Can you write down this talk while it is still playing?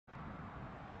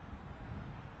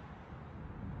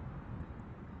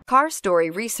Car Story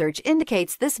research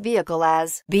indicates this vehicle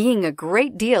as being a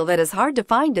great deal that is hard to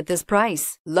find at this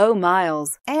price, low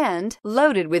miles, and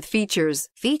loaded with features.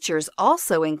 Features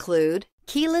also include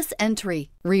keyless entry,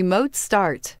 remote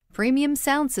start, premium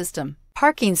sound system,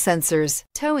 parking sensors,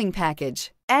 towing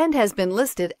package, and has been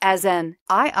listed as an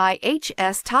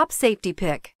IIHS top safety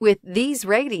pick with these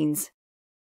ratings.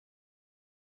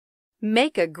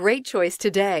 Make a great choice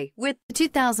today with the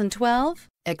 2012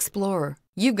 Explorer.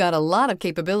 You've got a lot of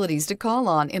capabilities to call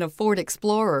on in a Ford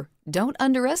Explorer. Don't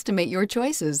underestimate your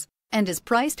choices, and is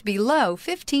priced below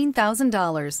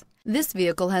 $15,000. This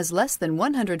vehicle has less than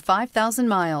 105,000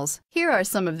 miles. Here are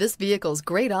some of this vehicle's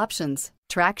great options: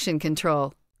 traction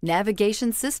control,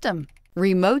 navigation system,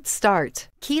 remote start,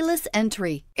 keyless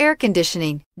entry, air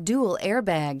conditioning, dual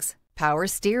airbags, power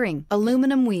steering,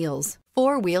 aluminum wheels,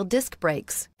 four-wheel disc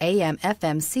brakes,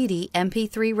 AM/FM CD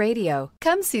MP3 radio.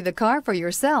 Come see the car for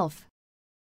yourself.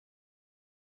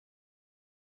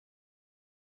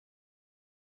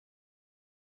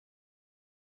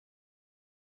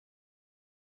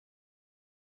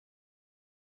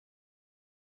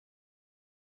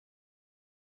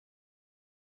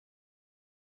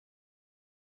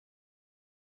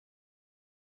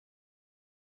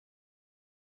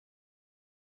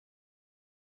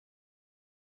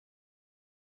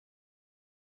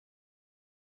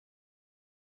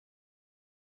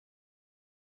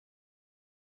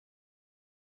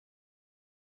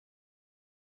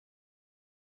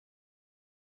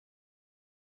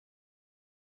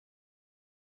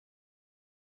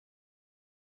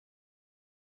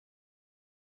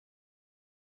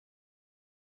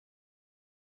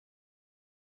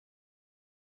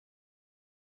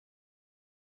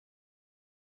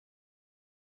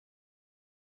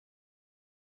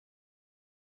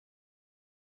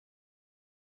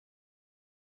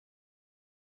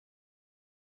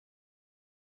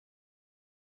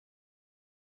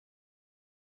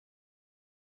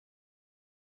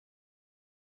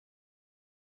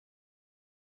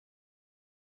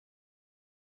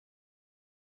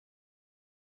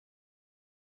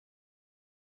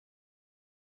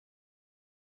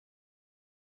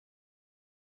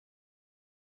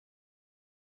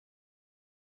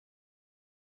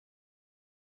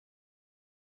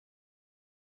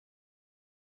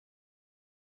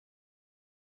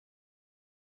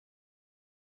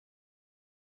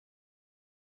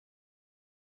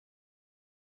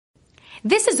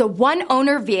 This is a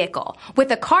one-owner vehicle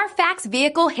with a Carfax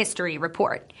Vehicle History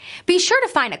Report. Be sure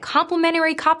to find a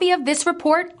complimentary copy of this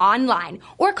report online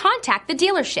or contact the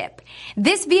dealership.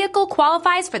 This vehicle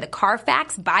qualifies for the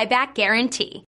Carfax Buyback Guarantee.